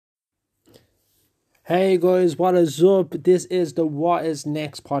Hey guys, what is up? This is the What Is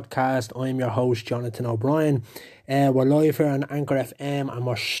Next podcast. I'm your host, Jonathan O'Brien. We're live here on Anchor FM and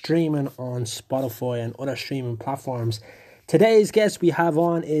we're streaming on Spotify and other streaming platforms. Today's guest we have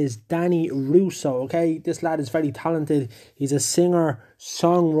on is Danny Russo, okay? This lad is very talented. He's a singer,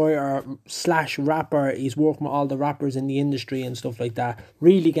 songwriter / rapper. He's working with all the rappers in the industry and stuff like that.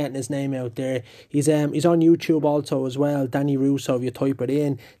 Really getting his name out there. He's on YouTube also as well. Danny Russo, if you type it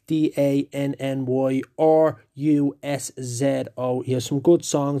in, DANNYRUSZO. He has some good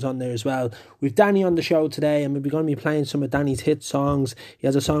songs on there as well. We've Danny on the show today and we're going to be playing some of Danny's hit songs. He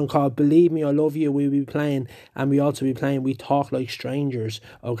has a song called Believe Me I Love You we'll be playing, and we also be playing We Talk Like Strangers,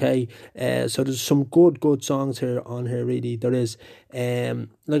 okay? So there's some good songs here on here, really. There is.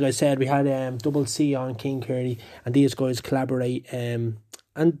 Like I said, we had Double C on King Curly, and these guys collaborate and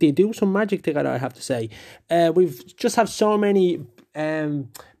they do some magic together, I have to say. We've just have so many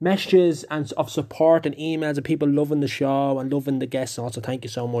messages and of support and emails of people loving the show and loving the guests, and also thank you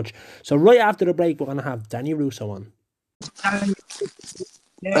so much. So right after the break we're going to have Danny Russo on. Danny,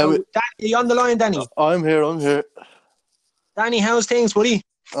 you on the line, Danny? I'm here. Danny, how's things, buddy?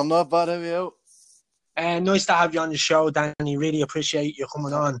 I'm not bad, how are you? Nice to have you on the show, Danny. Really appreciate you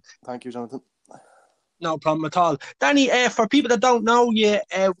coming on. Thank you, Jonathan. No problem at all. Danny, for people that don't know you,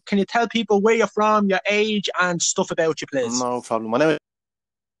 can you tell people where you're from, your age, and stuff about you, please? No problem. My name is...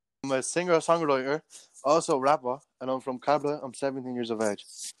 I'm a singer, songwriter, also rapper, and I'm from Cabra. I'm 17 years of age.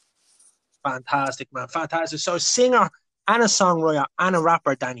 Fantastic, man. Fantastic. So, singer and a songwriter and a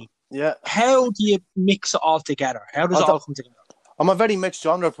rapper, Danny. Yeah. How do you mix it all together? How does it all come together? I'm a very mixed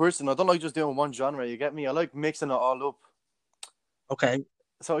genre person. I don't like just doing one genre, you get me? I like mixing it all up. Okay.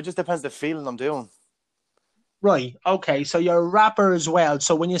 So it just depends the feeling I'm doing. Right. Okay. So you're a rapper as well.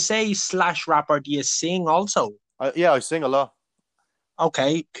 So when you say / rapper, do you sing also? I sing a lot.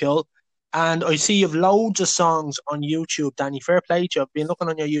 Okay, cool. And I see you've loads of songs on YouTube, Danny. Fair play to you. I've been looking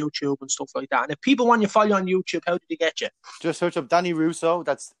on your YouTube and stuff like that. And if people want you to follow you on YouTube, how did they get you? Just search up Danny Russo.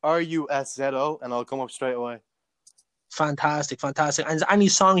 That's RUSZO, and I'll come up straight away. Fantastic. And is there any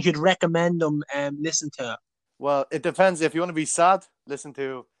songs you'd recommend them listen to? Well, it depends. If you want to be sad, listen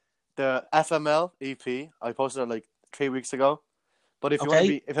to the FML EP. I posted it like 3 weeks ago. But if you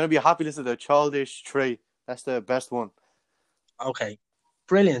want to be happy, listen to Childish 3. That's the best one. Okay.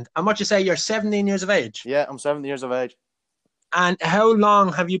 Brilliant. And what you say, you're 17 years of age? Yeah, I'm 17 years of age. And how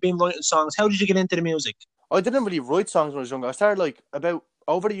long have you been writing songs? How did you get into the music? I didn't really write songs when I was younger. I started like about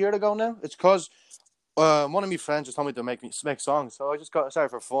over a year ago now. It's because one of my friends just told me to make songs. So I just started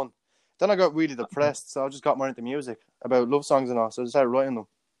for fun. Then I got really depressed, so I just got more into music about love songs and all. So I just started writing them.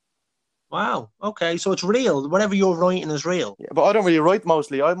 Wow. Okay, so it's real. Whatever you're writing is real. Yeah, but I don't really write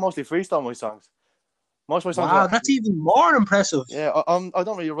mostly. I mostly freestyle my songs. Most of my songs. Wow, that's even more impressive. Yeah, I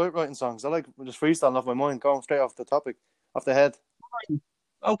don't really writing songs. I like just freestyling off my mind, going straight off the topic, off the head.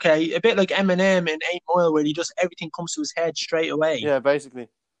 Okay, a bit like Eminem in 8 Mile, where everything comes to his head straight away. Yeah, basically.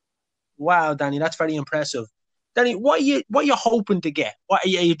 Wow, Danny, that's very impressive. Danny, what are you hoping to get? What are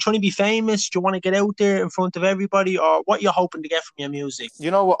you trying to be famous? Do you want to get out there in front of everybody, or what are you hoping to get from your music?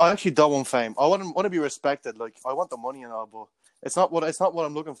 You know what? I actually don't want fame. I want to be respected. Like, I want the money and all, but it's not what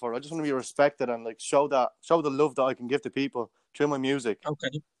I'm looking for. I just want to be respected and like show the love that I can give to people through my music.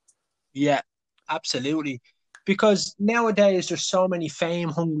 Okay. Yeah, absolutely. Because nowadays there's so many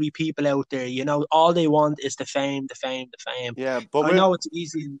fame-hungry people out there. You know, all they want is the fame. Yeah, but I know it's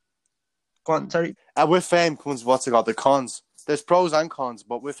easy. Go on, sorry. With fame comes the cons. There's pros and cons,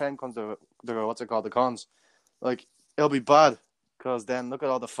 but with fame comes the cons. Like, it'll be bad because then look at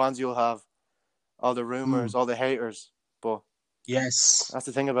all the fans you'll have, all the rumors, all the haters. But yes, that's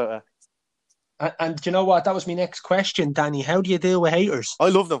the thing about it. And you know what? That was my next question, Danny. How do you deal with haters? I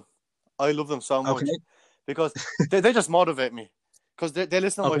love them. So much because they just motivate me. Because they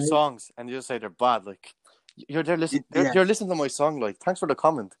listen to my songs and they just say they're bad. Like, you're listening to my song. Like, thanks for the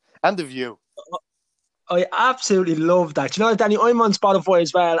comment and the view. I absolutely love that. You know, Danny, I'm on Spotify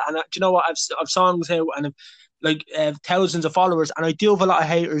as well, and you know what? I've songs out and I've thousands of followers, and I do have a lot of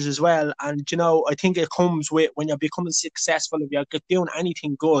haters as well. And you know, I think it comes with when you're becoming successful. If you're doing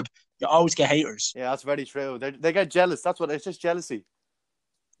anything good, you always get haters. Yeah, that's very true. They get jealous. That's what it's just jealousy.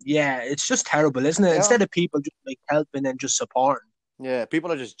 Yeah, it's just terrible, isn't it? Yeah. Instead of people just like helping and just supporting. Yeah,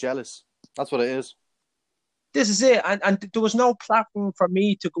 people are just jealous. That's what it is. This is it, and there was no platform for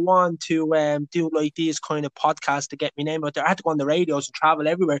me to go on to do like these kind of podcasts to get my name out there. I had to go on the radios and travel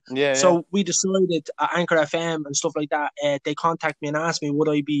everywhere. Yeah. So we decided Anchor FM and stuff like that. They contact me and asked me would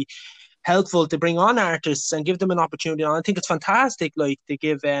I be helpful to bring on artists and give them an opportunity. And I think it's fantastic, like to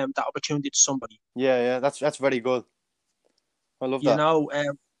give that opportunity to somebody. Yeah, that's very good. I love that. You know,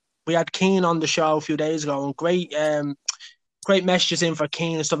 we had Keane on the show a few days ago, and great messages in for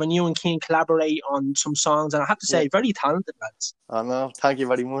Keane and stuff. And you and Keane collaborate on some songs, and I have to Yeah. say, very talented lads. I know. Thank you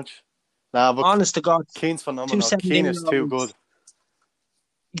very much. Nah, but Honest to God, Keane's two phenomenal. Keane is too 17-year-olds.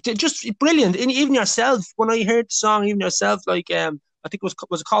 good. Just brilliant. And even yourself, when I heard the song, even yourself, like I think was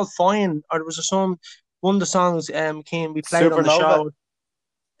it called Fine, or there was a song, one of the songs Keane we played on the Supernova.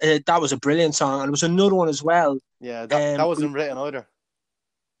 show. That was a brilliant song, and there was another one as well. Yeah, that wasn't written either.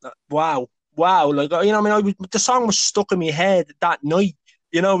 Wow, like the song was stuck in my head that night,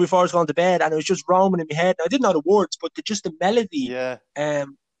 before I was going to bed, and it was just roaming in my head. I didn't know the words, but just the melody, Yeah,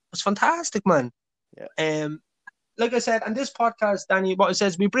 was fantastic, man. Yeah. Like I said, on this podcast, Danny, what it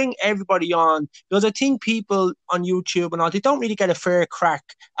says, we bring everybody on because I think people on YouTube and all, they don't really get a fair crack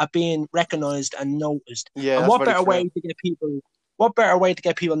at being recognised and noticed. Yeah, and that's what very better true. way to get people? What better way to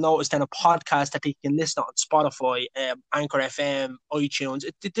get people noticed than a podcast that they can listen on Spotify, Anchor FM, iTunes?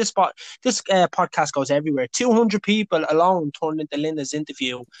 This podcast goes everywhere. 200 people alone turned into Linda's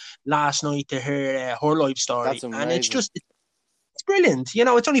interview last night to hear her life story. That's amazing. And it's brilliant.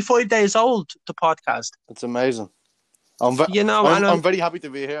 It's only 5 days old, the podcast. It's amazing. I'm very happy to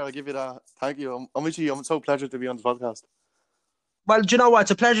be here. I'll give you that. Thank you. I'm so pleasure to be on the podcast. Well, do you know what?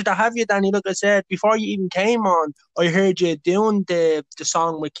 It's a pleasure to have you, Danny. Like I said, before you even came on, I heard you doing the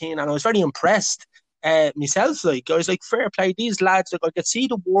song with Keane, and I was very impressed myself. Like, I was like, fair play. These lads, like, I could see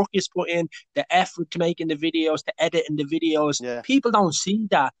the work he's put in, the effort to making the videos, to editing the videos. Yeah. People don't see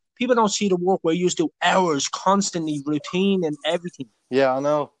that. People don't see the work where you used to do hours, constantly, routine and everything. Yeah, I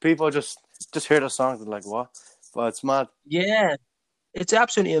know. People just hear the songs and like, what? But it's mad. Yeah, it's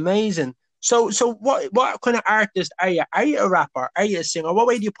absolutely amazing. So what kind of artist are you? Are you a rapper? Are you a singer? What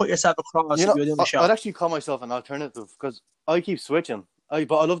way do you put yourself across if you're doing the show? I'd actually call myself an alternative because I keep switching. But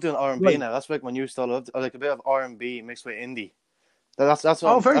I love doing R&B now. That's like my new style. I like a bit of R&B mixed with indie. That's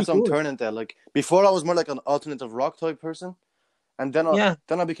what I'm turning to. Like before, I was more like an alternative rock type person, and then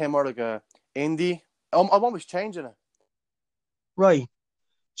I became more like a indie. I'm always changing it. Right.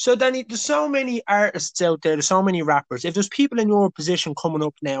 So, Danny, there's so many artists out there, there's so many rappers. If there's people in your position coming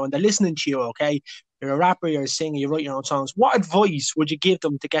up now and they're listening to you, okay, you're a rapper, you're a singer, you write your own songs, what advice would you give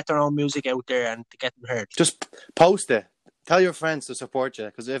them to get their own music out there and to get them heard? Just post it. Tell your friends to support you,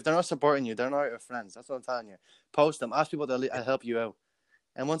 because if they're not supporting you, they're not your friends. That's what I'm telling you. Post them. Ask people to help you out.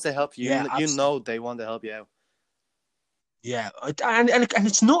 And once they help you, you know they want to help you out. Yeah, and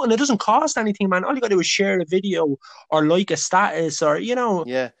it's nothing. It doesn't cost anything, man. All you got to do is share a video or like a status or,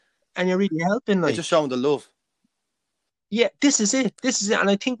 Yeah. And you're really helping. Like, just showing the love. Yeah, this is it. And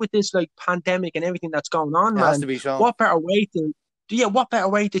I think with this like pandemic and everything that's going on, it has to be shown. What better way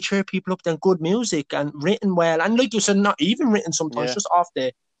to cheer people up than good music and written well, and like you said, not even written sometimes, just off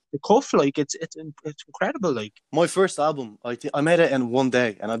the cuff. Like it's incredible. Like my first album, I made it in one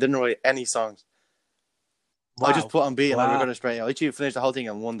day, and I didn't write any songs. Wow. I just put on beat and I recorded straight. I literally finished the whole thing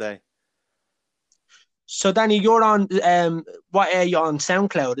in one day. So, Danny, you're on what are you on?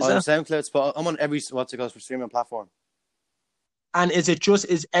 SoundCloud, is it? On SoundCloud, but I'm on every for streaming platform. And is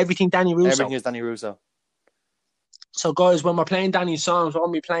everything Danny Russo? Everything is Danny Russo. So, guys, when we're playing Danny's songs, we'll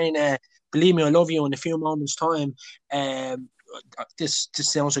be playing "Believe Me, I Love You" in a few moments' time. This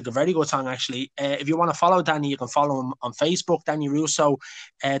sounds like a very good song, actually. If you want to follow Danny, you can follow him on Facebook, Danny Russo.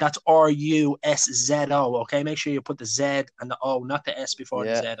 That's RUSZO. Okay, make sure you put the Z and the O, not the S before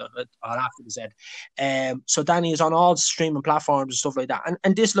the Z or after the Z. So Danny is on all streaming platforms and stuff like that.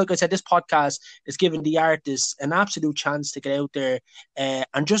 And this, like I said, this podcast is giving the artists an absolute chance to get out there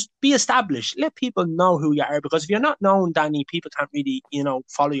and just be established. Let people know who you are, because if you're not known, Danny, people can't really,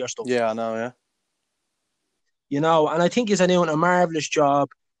 follow your stuff. Yeah, I know. Yeah. And I think he's doing a marvellous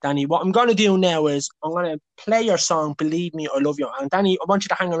job, Danny. What I'm going to do now is I'm going to play your song, Believe Me, I Love You. And Danny, I want you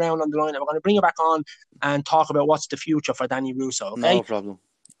to hang around on the line. And we're going to bring you back on and talk about what's the future for Danny Russo, okay? No problem.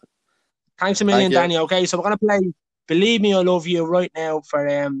 Thanks a million, Danny, okay? So we're going to play Believe Me, I Love You right now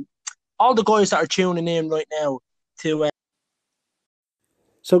for all the guys that are tuning in right now to...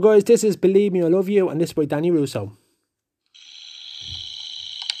 So, guys, this is Believe Me, I Love You, and this is by Danny Russo.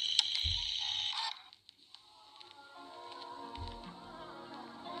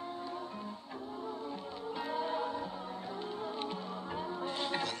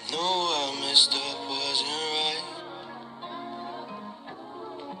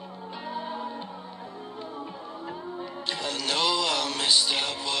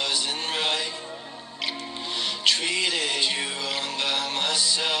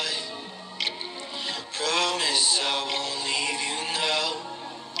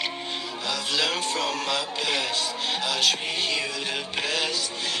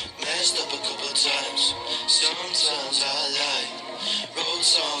 Sometimes I lie, wrote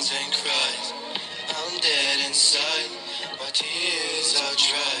songs cries. I'm dead inside. My tears are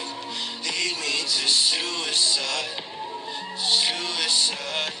dry. Lead me to suicide.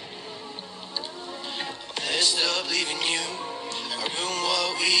 Suicide. Messed up leaving you. I ruined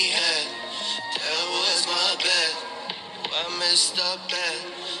what we had. That was my bad. I messed up bad.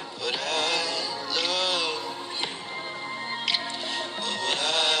 But I love you. Oh,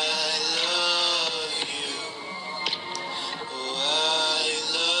 I love you. Oh, I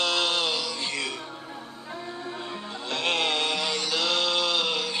love you. I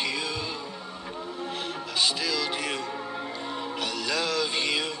love you. I still do. I love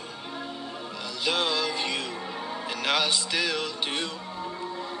you. I love you. And I still do.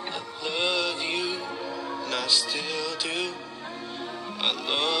 I love you. And I still do. I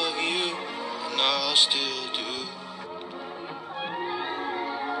love you. And I still do.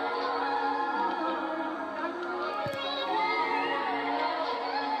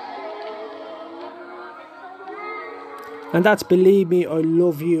 And that's Believe Me, I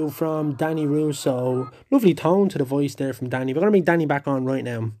Love You from Danny Russo. Lovely tone to the voice there from Danny. We're going to bring Danny back on right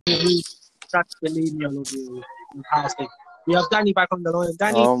now. That's Believe Me, I Love You. Fantastic. We have Danny back on the line.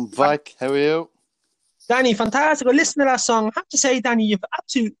 Danny, I'm back. How are you? Danny, fantastic. I listened to that song. I have to say, Danny, you've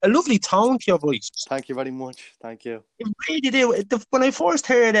a lovely tone to your voice. Thank you very much. Thank you. You really do. When I first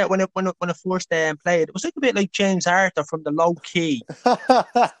heard it, when I first played, it was like a bit like James Arthur from the Low Key.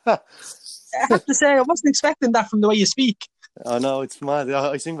 I have to say, I wasn't expecting that from the way you speak. I know, it's mad.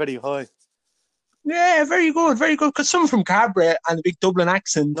 I sing very high. Yeah, very good, very good. Because someone from Cabra and a big Dublin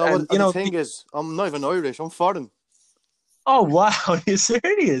accent. No, and, the thing is, I'm not even Irish. I'm foreign. Oh, wow. Are you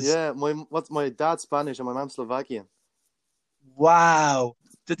serious? Yeah, my dad's Spanish and my mom's Slovakian. Wow.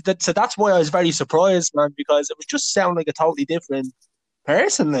 So that's why I was very surprised, man, because it was just sound like a totally different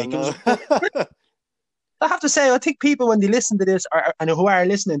person. Like, I have to say, I think people, when they listen to this, and who are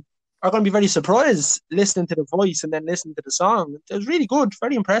listening, are going to be very surprised listening to the voice and then listening to the song. It was really good.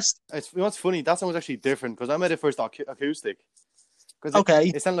 Very impressed. What's funny, that song was actually different because I made it first acoustic. Okay.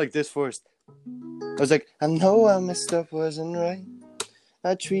 It sounded like this first. I was like, I know I messed up, wasn't right.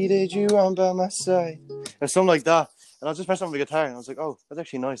 I treated you wrong by my side. Or something like that. And I was just pressing on the guitar and I was like, oh, that's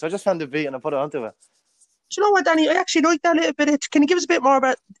actually nice. I just found the beat and I put it onto it. Do you know what, Danny? I actually like that a little bit. Can you give us a bit more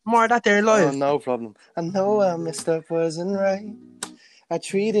of that there live? Oh, no problem. I know I messed up, wasn't right. I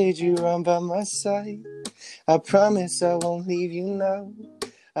treated you wrong by my side. I promise I won't leave you now.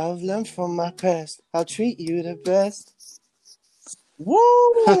 I've learned from my past. I'll treat you the best. Woo!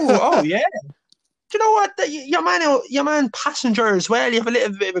 Oh, yeah. Do you know what? Your man Passenger as well. You have a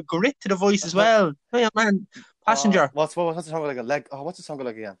little bit of a grit to the voice as well. Oh, your man Passenger. What's the song like? What's the song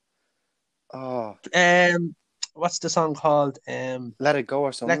like again? Oh. What's the song called? Let It Go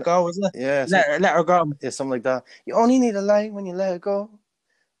or something. Let Go, isn't it? Yeah. Let Her Go. Yeah, something like that. You only need a light when you let it go.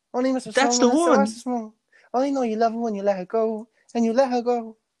 Only miss That's the one. Only know you love her when you let her go, and you let her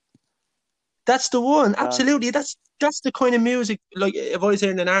go. That's the one. Absolutely. That's the kind of music. Like, if I was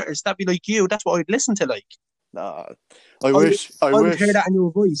hearing an artist, that'd be like you. That's what I'd listen to. Like, nah, I wish. I would hear that in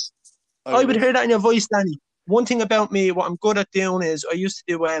your voice. I would hear that in your voice, Danny. One thing about me, what I'm good at doing is I used to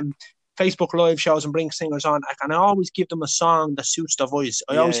do Facebook live shows and bring singers on, and I always give them a song that suits their voice.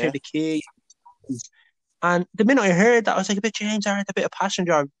 I always hear the key. And the minute I heard that, I was like, a bit James Arthur, a bit of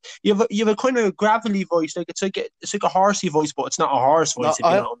Passenger. You have a kind of gravelly voice, like it's like a horsey voice, but it's not a horse voice. If you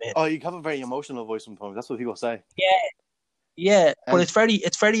know what I mean. Oh, you have a very emotional voice sometimes. That's what people say. Yeah, but it's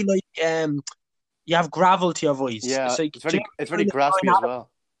very like you have gravel to your voice. Yeah, it's very graspy as well.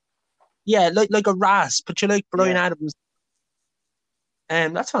 Yeah, like a rasp, but you like Bryan Adams.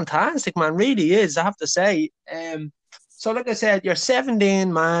 That's fantastic, man. Really is, I have to say. So, like I said, you're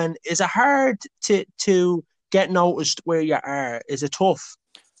 17, man. Is it hard to get noticed where you are? Is it tough?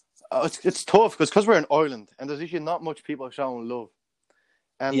 It's tough because we're in Ireland and there's usually not much people showing love.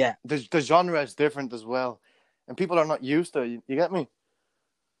 And the genre is different as well. And people are not used to it. You get me?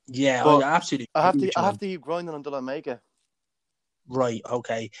 Yeah, absolutely. I have to keep grinding until I make it. Right,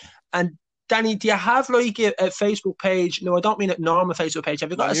 okay. And Danny, do you have like a Facebook page? No, I don't mean a normal Facebook page. Have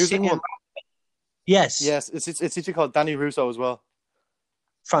you got a singing one? Yes. It's actually called Danny Russo as well.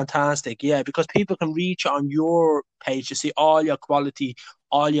 Fantastic, yeah, because people can reach on your page to see all your quality,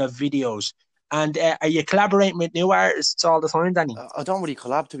 all your videos. And are you collaborating with new artists all the time, Danny? I don't really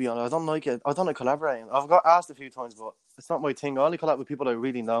collab, to be honest. I don't like it. I don't like collaborating. I've got asked a few times, but it's not my thing. I only collab with people I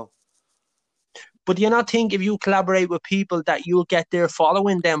really know. But do you not think if you collaborate with people that you'll get their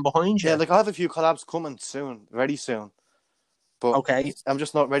following them behind you? Yeah, like I have a few collabs coming soon, very soon. But I'm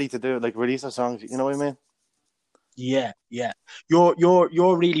just not ready to do it, like release a song. You know what I mean? Yeah, yeah.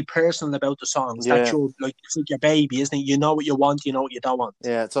 You're really personal about the songs. That's Yeah, your like it's like your baby, isn't it? You know what you want, you know what you don't want.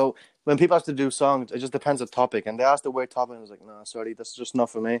 yeah. So when people have to do songs, it just depends on the topic. And they asked the weird topic, and I was like, no, sorry, that's just not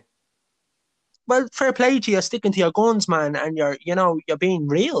for me. Well, fair play to you, sticking to your guns, man, and you're being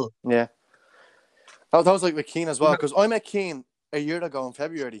real. Yeah. That was like with Keen as You well, know, because I met Keen a year ago in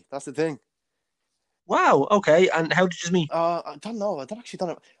February. That's the thing. wow, okay. And how did you meet? I don't know. I don't actually don't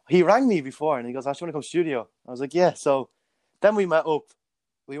know. He rang me before and he goes, I just want to come studio. I was like, yeah. So then we met up.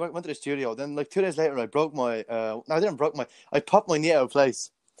 We went to the studio. Then like 2 days later, I broke my. No, I didn't broke my. I popped my knee out of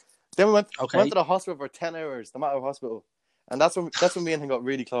place. Then we went Okay. to the hospital for 10 hours, the Mater Hospital, and that's when me and him got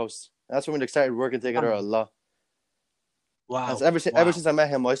really close. That's when we like, started working together a lot. And Wow. so ever Wow. since I met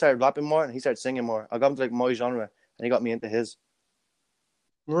him, I started rapping more and he started singing more. I got him to like my genre and he got me into his.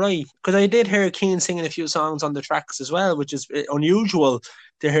 Right. Because I did hear Keane singing a few songs on the tracks as well, which is unusual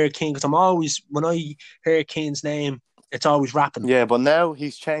to hear Keane. Because I'm always, when I hear Keane's name, it's always rapping. Yeah, but now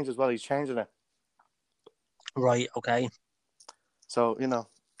he's changed as well. He's changing it. Right. Okay. So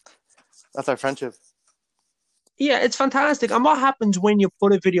that's our friendship. Yeah, it's fantastic. And what happens when you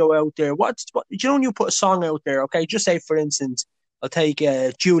put a video out there? What when you put a song out there? Okay, just say for instance, I'll take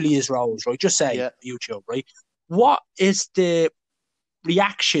Julia's Rose, right? Just say Yeah. YouTube, right? What is the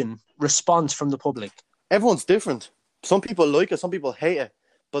response from the public? Everyone's different. Some people like it, some people hate it,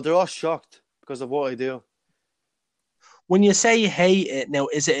 but they're all shocked because of what I do. When you say hate it, now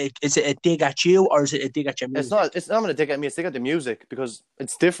is it a dig at you or is it a dig at your music? It's not going to dig at me. It's dig at the music because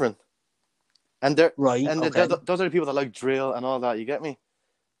it's different. And they're Right. and Okay. those are the people that like drill and all that. You get me?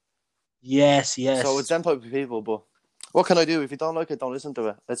 Yes. Yes. So it's them type of people. But what can I do? If you don't like it, don't listen to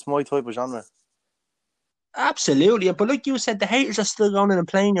it. It's my type of genre. Absolutely. But like you said, the haters are still going in and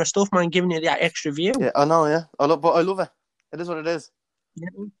playing your stuff, man, giving you that extra view. Yeah, I know. Yeah, but I love it. It is what it is. Yeah.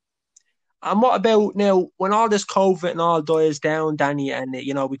 And what about now when all this COVID and all dies down, Danny, and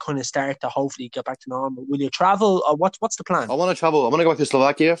we kind of start to hopefully get back to normal? Will you travel or what's the plan? I want to travel. I want to go back to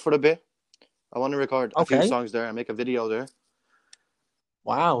Slovakia for a bit. I want to record a few Okay. songs there and make a video there.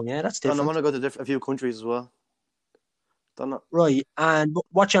 Wow, yeah, that's And I different. want to go to a few countries as well. Don't know. Right, and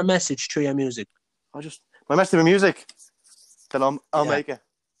what's your message through your music? My message to music. Then I'll Yeah. make it.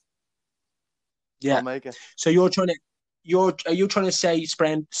 Yeah. I'll make it. So are you trying to say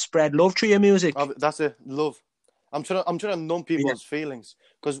spread love through your music? That's it. Love. I'm trying to numb people's feelings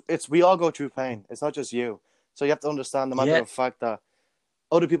because we all go through pain. It's not just you. So you have to understand the matter of fact that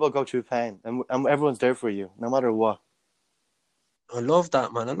other people go through pain and everyone's there for you no matter what. I love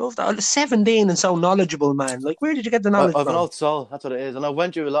that, man. I love that. I'm 17 and so knowledgeable, man. Like, where did you get the knowledge I've from? an old soul. That's what it is. And I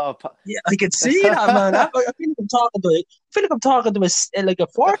went through a lot of... Yeah, I can see that, man. I feel like I'm talking to a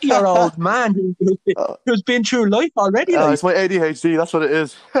 40-year-old man who's been through life already. It's my ADHD. That's what it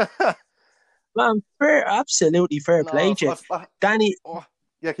is. Man, absolutely fair play to you. Danny.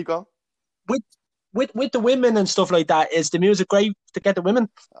 Yeah, keep going. With the women and stuff like that, is the music great to get the women?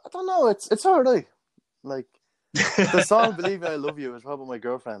 I don't know. It's alright. Like the song "Believe Me, I Love You" is probably my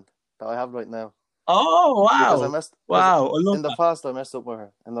girlfriend that I have right now. Oh wow! I love in the past I messed up with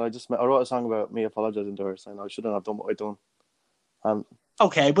her, and I wrote a song about me apologizing to her, saying I shouldn't have done what I done.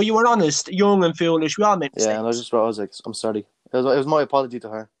 Okay, but you were honest, young and foolish. We all make mistakes. Yeah, and I was like, I'm sorry. It was my apology to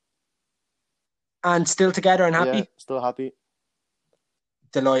her. And still together and happy? Yeah, still happy.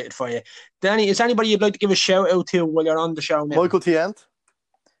 Delighted for you. Danny, is anybody you'd like to give a shout out to while you're on the show now? Michael Tient.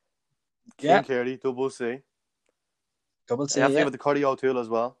 Yeah. King Carey, Double C. Double C, I have to with the Cordy O'Toole as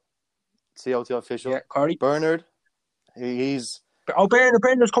well. COT official. Yeah, Cordy. Bernard. He's... Oh,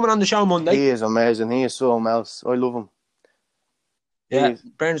 Bernard's coming on the show Monday. He is amazing. He is so mouse. I love him. Yeah,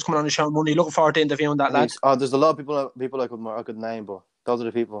 Bernard's coming on the show Monday. Looking forward to interviewing that lad. There's a lot of people I could name, but those are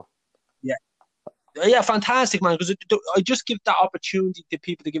the people. Yeah. Yeah, fantastic, man. Because I just give that opportunity to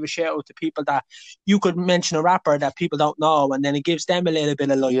people to give a shout out to people that you could mention a rapper that people don't know, and then it gives them a little bit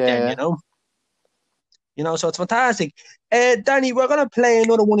of light. So it's fantastic. Danny, we're gonna play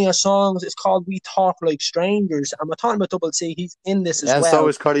another one of your songs. It's called "We Talk Like Strangers," and we're talking about Double C. He's in this as well. And so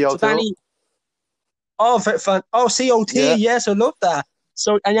is Cordy O'Toole. Danny, COT. Yeah. Yes, I love that.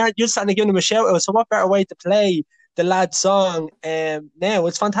 So, and you're starting to give him a shout out. So, what better way to play the lad's song now?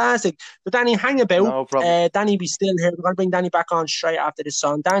 It's fantastic. But Danny, hang about. No problem. Danny, be still here. We're going to bring Danny back on straight after this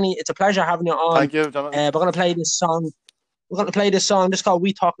song. Danny, it's a pleasure having you on. Thank you, Jonathan. We're going to play this song. We're going to play this song just called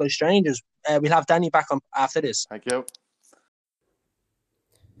 "We Talk Like Strangers." We'll have Danny back on after this. Thank you.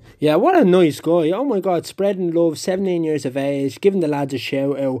 Yeah, what a nice guy. Oh my God, spreading love, 17 years of age, giving the lads a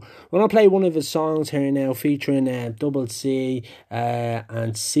shout out. We're going to play one of his songs here now featuring Double C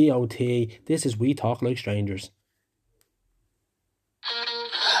and COT. This is "We Talk Like Strangers."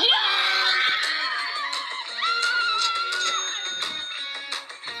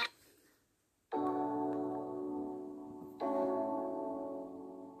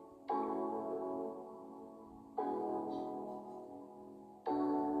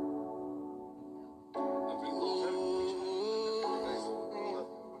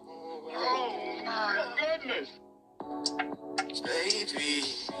 Baby,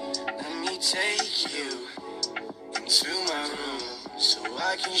 let me take you into my room so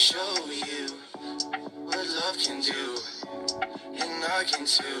I can show you what love can do, and I can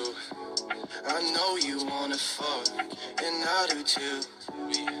too. I know you wanna fuck, and I do too.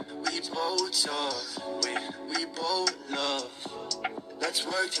 We both talk, we both love. Let's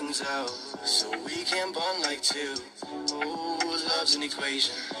work things out so we can bond like two. Oh, love's an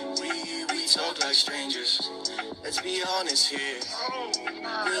equation. We talk like strangers. Let's be honest here.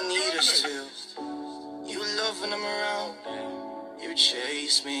 We need us to. You love when I'm around. You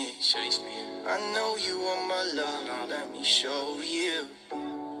chase me. I know you want my love. Let me show you.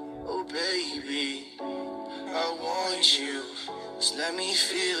 Oh, baby, I want you. Just let me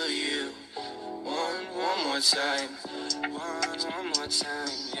feel you. One more time. One more time,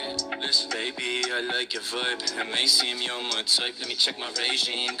 yeah. Listen, baby, I like your vibe. It may seem you're my type. Let me check my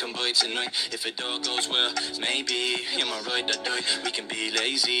regime. Come by tonight. If it all goes well, maybe you're my ride or die. We can be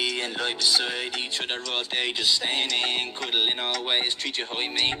lazy and lie beside each other all day. Just standing, cuddling always. Treat you high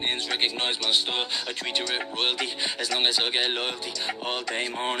maintenance. Recognize my style. I treat you with royalty. As long as I get loyalty. All day,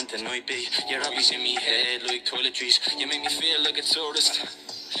 morning to night, be. You're always in me head like toiletries. You make me feel like a tourist.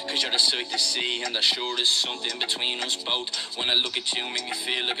 Cause you're the sight to see, and I'm sure there's something between us both. When I look at you, make me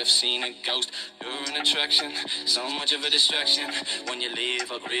feel like I've seen a ghost. You're an attraction, so much of a distraction. When you leave,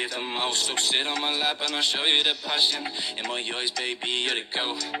 I'll grieve the most. So sit on my lap and I'll show you the passion. In my eyes, baby, you're the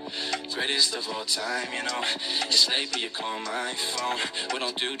go. Greatest of all time, you know. It's late, but you call my phone. We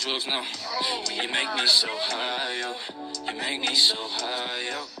don't do drugs, no. You make me so high, oh. You make me so high,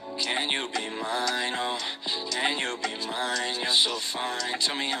 oh. Can you be mine, oh? Can you be mine? You're so fine.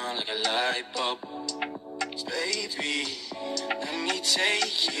 Turn me on like a light bulb. Baby, let me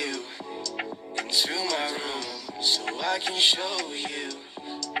take you into my room so I can show you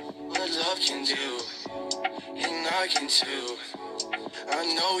what love can do, and I can too.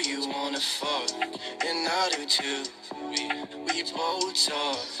 I know you wanna fuck, and I do too. We both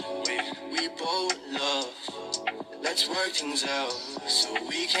talk, we both love. Let's work things out so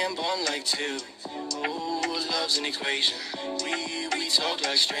we can bond like two. Oh, love's an equation. We talk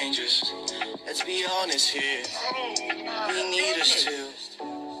like strangers. Let's be honest here. We need us to.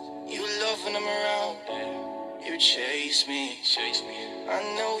 You love when I'm around. You chase me. I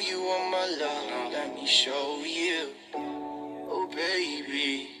know you want my love. Let me show you. Oh,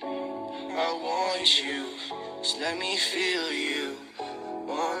 baby, I want you. Just let me feel you.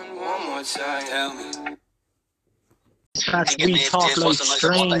 One more time. Tell me. That's We Talk Like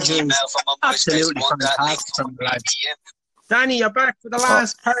Strangers. Absolutely fantastic from the lads. Danny, you're back for the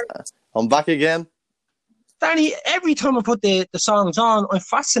last part. I'm back again. Danny, every time I put the songs on, I'm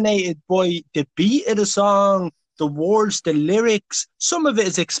fascinated by the beat of the song, the words, the lyrics. Some of it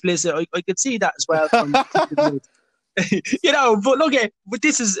is explicit. I could see that as well. From you know, but look at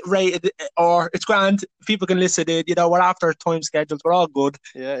this is rated, or it's grand. People can listen to it. You know, we're after time schedules. We're all good.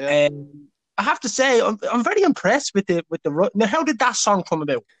 Yeah. I have to say, I'm very impressed with the. Now, how did that song come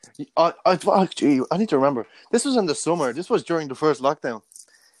about? Actually, I need to remember. This was in the summer. This was during the first lockdown.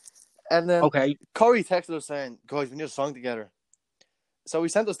 And then Corey texted us saying, guys, we need a song together. So he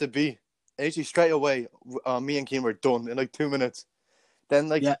sent us the beat. And actually, straight away, me and Keane were done in like 2 minutes. Then,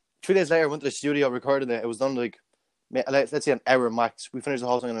 3 days later, I went to the studio, recorded it. It was done let's say an hour max. We finished the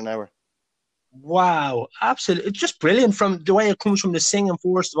whole thing in an hour. Wow, absolutely. It's just brilliant from the way it comes from the singing,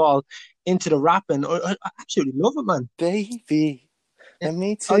 first of all, into the rapping. I absolutely love it, man. Baby, let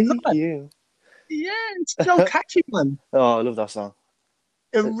me take you. Yeah, it's so catchy, man. Oh, I love that song.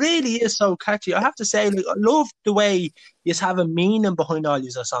 It really is so catchy. I have to say, I love the way you have a meaning behind all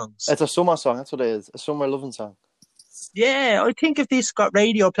these songs. It's a summer song. That's what it is. A summer loving song. Yeah, I think if this got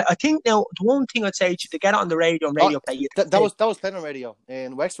radio play, I think now the one thing I'd say to get it on the radio and radio play. That was played on radio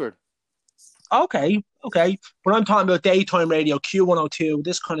in Wexford. Okay. But I'm talking about daytime radio, Q102,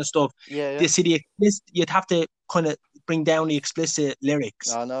 this kind of stuff. Yeah. The city, you'd have to kind of bring down the explicit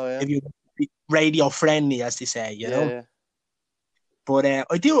lyrics. I know, yeah. If you're radio friendly, as they say, you know. Yeah. But I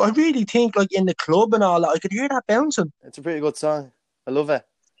really think, like, in the club and all that, I could hear that bouncing. It's a pretty good song. I love it.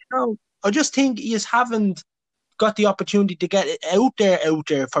 You know, I just think you haven't got the opportunity to get it out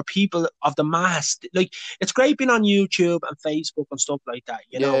there for people of the mass. Like, it's great being on YouTube and Facebook and stuff like that,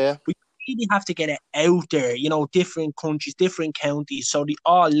 you know. Yeah. We really have to get it out there, you know, different countries, different counties, so they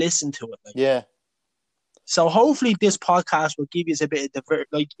all listen to it. Like. Yeah. So hopefully this podcast will give you a bit of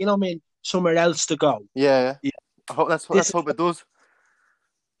you know what I mean, somewhere else to go. Yeah. I hope let's hope it does.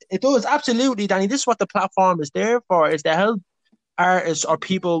 It does, absolutely, Danny. This is what the platform is there for, is to help artists or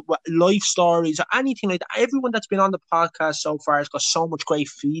people with life stories or anything like that. Everyone that's been on the podcast so far has got so much great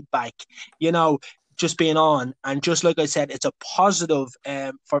feedback. You know, just being on, and just like I said, it's a positive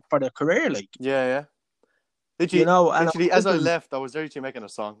for their career, like, Yeah. you Literally, know. And literally, as I left, I was literally making a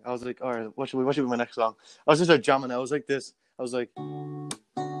song. I was like, all right, what should be my next song? I was just like jamming. I was like this. I was like,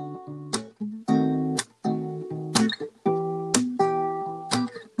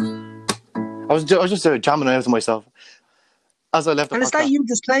 I was just jamming out to myself as I left the and is that podcast. you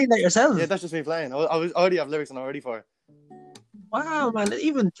just playing that yourself? Yeah, that's just me playing. I already have lyrics and I'm ready for it. Wow, man!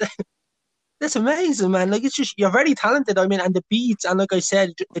 Even that's amazing, man. Like, it's just, you're very talented. I mean, and the beats, and like I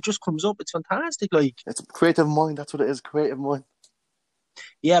said, it just comes up. It's fantastic. Like, It's a creative mind. That's what it is. Creative mind.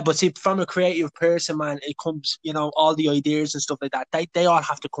 yeah, but see, from a creative person, man, it comes, you know, all the ideas and stuff like that. They all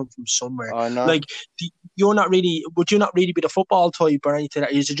have to come from somewhere. I know. Like, you're not really. Would you not really be the football type or anything?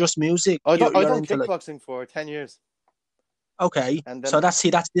 Is it just music? I You're done into, like, kickboxing for 10 years. okay, And then, so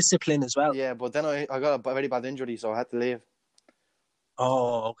that's discipline as well. yeah, but then I got a very bad injury, so I had to leave.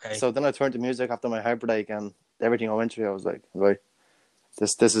 Oh, okay. So then I turned to music after my heartbreak and everything I went through. I was like, right,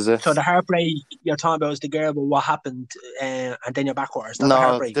 this is it. So the heartbreak you're talking about is the girl, but what happened, and then you're backwards. Not the No,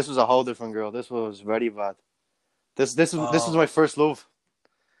 heartbreak. this was a whole different girl. This was very bad. This was my first love.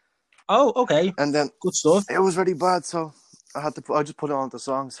 Oh, okay. And then Good stuff. it was very bad, so I just put it on the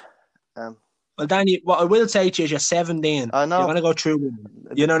songs. Well, Danny, what I will say to you is you're 17. I know. You're going to go through women.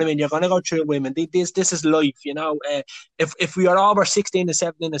 You know what I mean? You're going to go through women. This is life, you know. If we are all were 16 and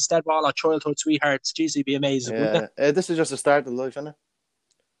 17 instead of all our childhood sweethearts, geez, it'd be amazing, wouldn't it? This is just the start of life, isn't it?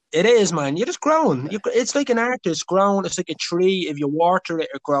 It is, man. You're just growing. It's like an artist growing. It's like a tree. If you water it,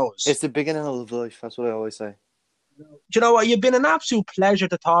 it grows. It's the beginning of life. That's what I always say. Do you know what? You've been an absolute pleasure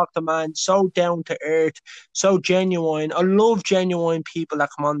to talk to, man. So down to earth, so genuine. I love genuine people that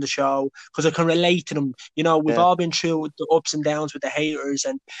come on the show because I can relate to them. You know, we've all been through the ups and downs with the haters,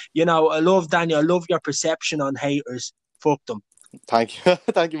 and you know, I love Daniel. I love your perception on haters. Fuck them. Thank you,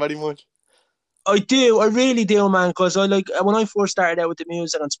 thank you very much. I do, I really do, man. Because I like when I first started out with the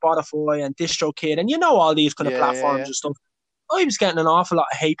music on Spotify and DistroKid, and you know all these kind of platforms and stuff. I was getting an awful lot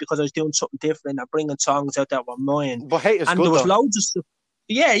of hate because I was doing something different and bringing songs out that were mine. But hate is and good, there was though. loads of stuff.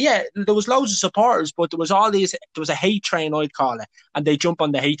 Yeah, there was loads of supporters, but there was a hate train, I'd call it, and they jump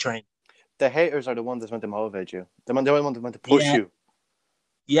on the hate train. The haters are the ones that's meant to motivate you. They're the ones that's meant to push you.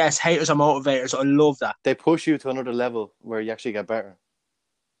 Yes, haters are motivators. I love that. They push you to another level where you actually get better.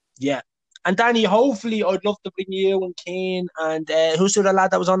 Yeah. And Danny, hopefully I'd love to bring you and Kane and who's the other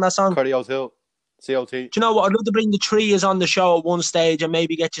lad that was on that song? Curry O'Hill. COT. Do you know what? I'd love to bring the Trees on the show at one stage and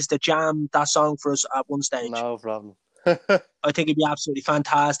maybe get just to jam that song for us at one stage. No problem. I think it'd be absolutely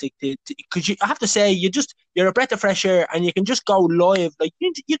fantastic. Because I have to say, you're a breath of fresh air, and you can just go live. Like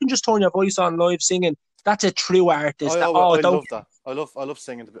you can just turn your voice on live singing. That's a true artist. I love that. I love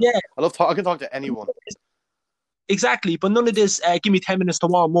singing. Yeah, I can talk to anyone. Exactly, but none of this. Give me 10 minutes to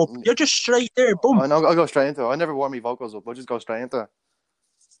warm up. You're just straight there. Boom. I know. I'll go straight into it. I never warm my vocals up. I just go straight into it.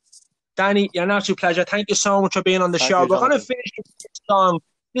 Danny, you're an absolute pleasure. Thank you so much for being on the show. We're going to finish with this song.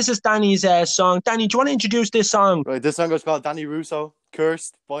 This is Danny's song. Danny, do you want to introduce this song? Right, this song was called Danny Russo,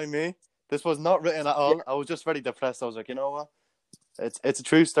 Cursed by Me. This was not written at all. I was just very depressed. I was like, you know what? It's a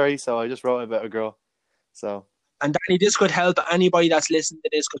true story, so I just wrote it about a girl. So. And Danny, this could help anybody that's listening to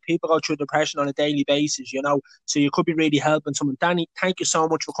this because people go through depression on a daily basis, you know. So you could be really helping someone. Danny, thank you so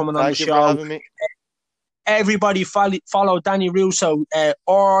much for coming on the show. Thank you for having me. Everybody follow Danny Russo,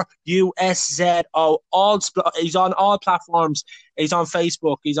 RUSZO. He's on all platforms. He's on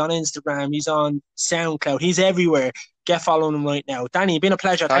Facebook. He's on Instagram. He's on SoundCloud. He's everywhere. Get following him right now. Danny, it's been a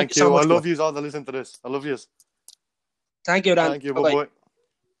pleasure. Thank you so much. I love you all that listen to this. I love you. Thank you, Dan. Thank you. Bye-bye.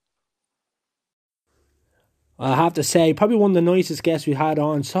 I have to say, probably one of the nicest guests we had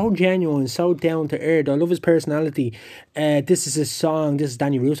on. So genuine, so down to earth. I love his personality. This is his song. This is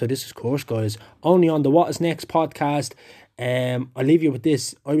Danny Russo. This is Course, guys. Only on the What Is Next podcast. I'll leave you with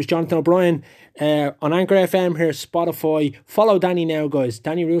this. I was Jonathan O'Brien on Anchor FM here, Spotify. Follow Danny now, guys.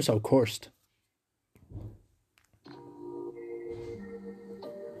 Danny Russo, Cursed.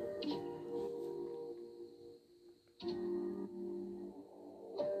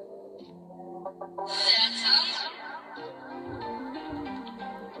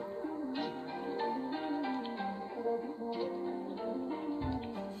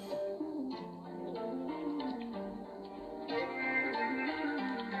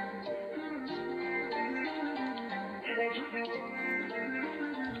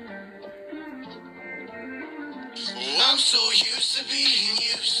 I'm so used to being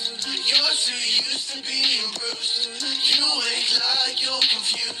used. You're too used to being bruised. You act like you're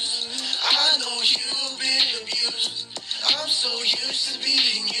confused. I know you've been abused. I'm so used to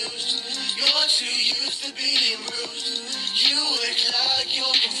being used. You're too used to being bruised. You act like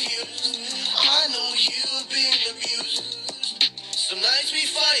you're confused. I know you've been abused. Some nights we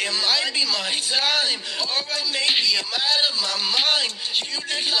fight, it might be my time. Alright, maybe I'm out of my mind. You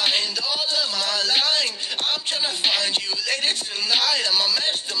declined all of my line. I'm tryna find you later tonight. I'm a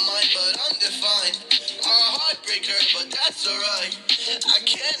mastermind, but undefined. I'm a heartbreaker, but that's alright. I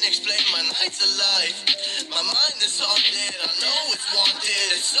can't explain my nights alive. My mind is haunted, I know it's wanted.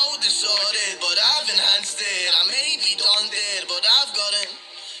 It's so disordered, but I've enhanced it. I may be daunted, but I've gotten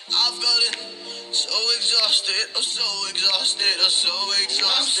so exhausted, oh so exhausted, oh so exhausted.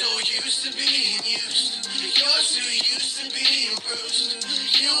 I'm so used to being used. You're too used to being bruised.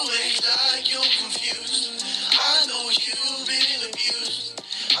 You act like you're confused. I know you've been abused.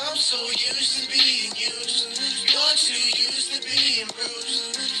 I'm so used to being used. You're too used to being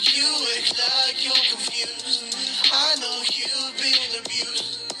bruised. You act like you're confused. I know you've been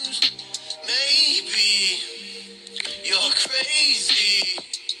abused. Maybe you're crazy.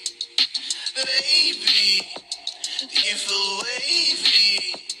 Baby, do you feel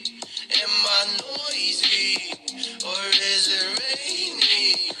wavy? Am I noisy? Or is it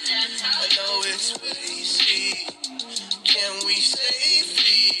rainy? I know it's crazy. Can we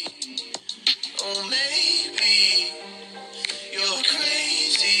safely? Oh, maybe you're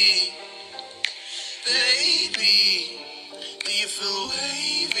crazy. Baby, do you feel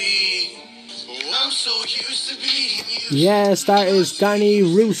wavy? I'm so used to being used. Yes, that is Danny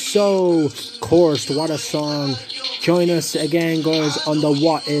Russo. Cursed, what a song. Join us again, guys, on the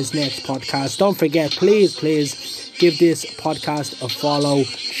What Is Next podcast. Don't forget, please give this podcast a follow,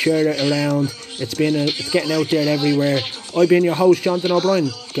 share it around. It's getting out there everywhere. I've been your host, Jonathan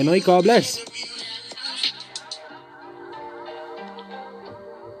O'Brien. Good night, God bless.